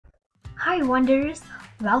Hi Wanderers,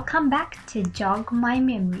 welcome back to Jog My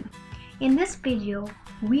Memory. In this video,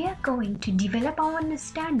 we are going to develop our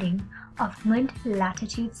understanding of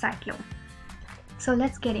mid-latitude cyclone. So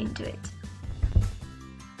let's get into it.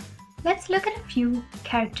 Let's look at a few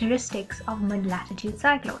characteristics of mid-latitude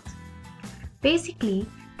cyclones. Basically,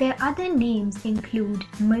 their other names include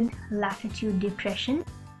mid-latitude depression,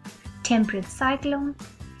 temperate cyclone,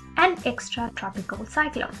 and extratropical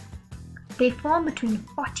cyclone. They form between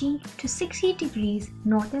 40 to 60 degrees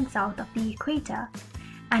north and south of the equator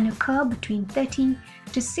and occur between 30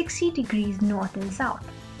 to 60 degrees north and south.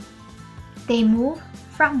 They move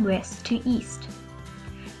from west to east.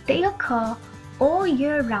 They occur all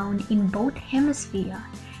year round in both hemispheres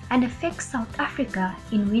and affect South Africa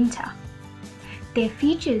in winter. Their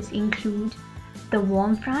features include the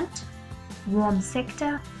warm front, warm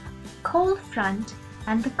sector, cold front,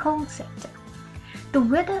 and the cold sector. The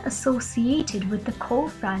weather associated with the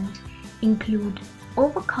cold front include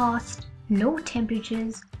overcast, low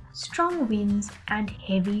temperatures, strong winds, and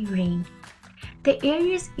heavy rain. The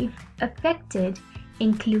areas affected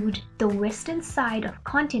include the western side of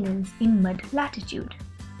continents in mid-latitude.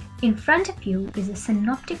 In front of you is a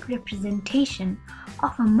synoptic representation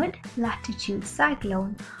of a mid-latitude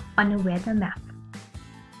cyclone on a weather map.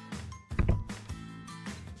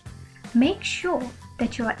 Make sure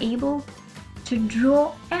that you are able to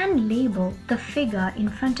draw and label the figure in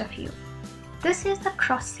front of you. This is the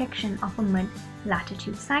cross-section of a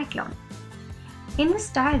mid-latitude cyclone. In this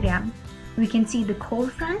diagram, we can see the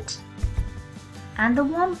cold front and the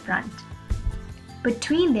warm front.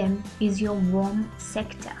 Between them is your warm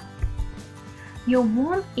sector. Your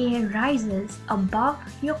warm air rises above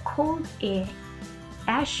your cold air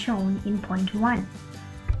as shown in point 1.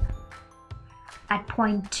 At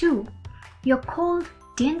point 2, your cold,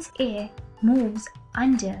 dense air moves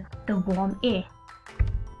under the warm air,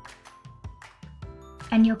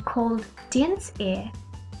 and your cold, dense air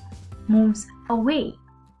moves away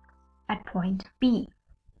at point B.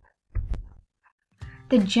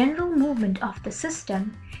 The general movement of the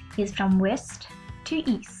system is from west to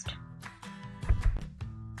east.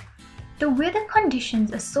 The weather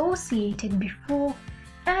conditions associated before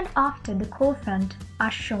and after the cold front are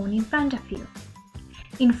shown in front of you.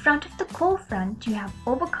 In front of the cold front, you have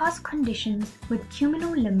overcast conditions with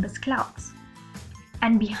cumulonimbus clouds.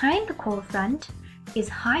 And behind the cold front is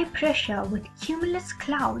high pressure with cumulus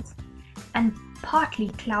clouds and partly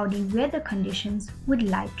cloudy weather conditions with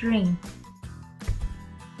light rain.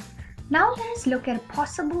 Now let us look at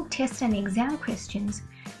possible test and exam questions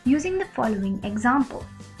using the following example.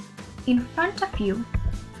 In front of you,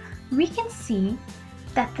 we can see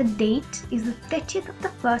that the date is the 30th of the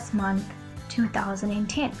first month,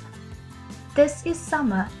 2010. This is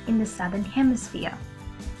summer in the southern hemisphere.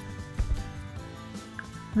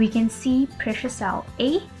 We can see pressure cell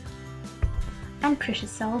A and pressure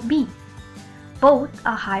cell B. Both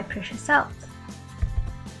are high pressure cells.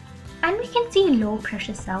 And we can see low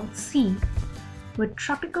pressure cell C with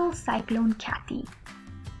tropical cyclone Kathy.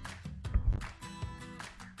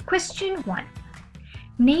 Question 1.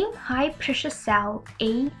 Name high pressure cell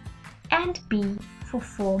A and B for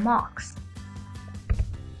 4 marks.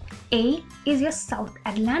 A is your South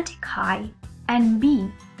Atlantic high and B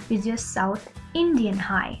is your South Indian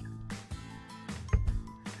high.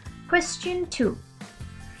 Question 2.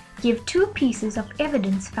 Give 2 pieces of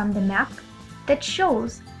evidence from the map that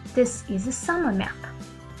shows this is a summer map.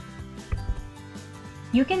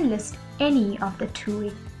 You can list any of the 2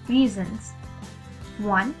 reasons.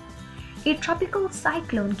 1. A tropical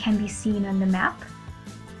cyclone can be seen on the map.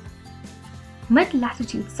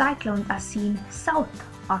 Mid-latitude cyclones are seen south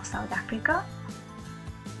of South Africa.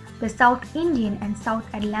 The South Indian and South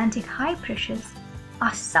Atlantic high pressures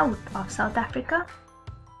are south of South Africa.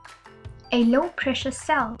 A low pressure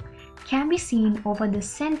cell can be seen over the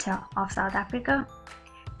center of South Africa.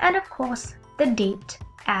 And of course, the date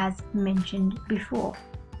as mentioned before.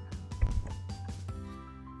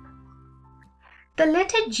 The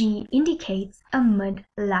letter G indicates a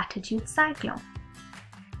mid-latitude cyclone.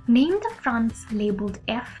 Name the fronts labeled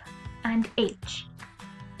F and H.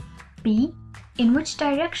 B. In which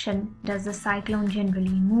direction does the cyclone generally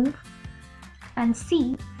move? And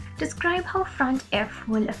C. Describe how front F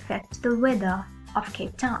will affect the weather of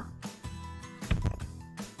Cape Town.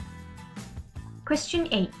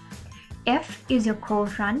 Question A. F is your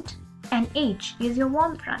cold front and H is your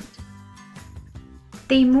warm front.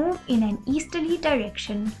 They move in an easterly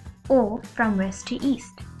direction or from west to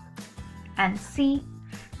east. And C.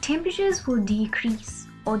 Temperatures will decrease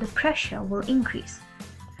or the pressure will increase.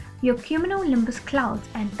 Your cumulonimbus clouds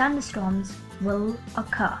and thunderstorms will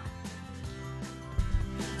occur.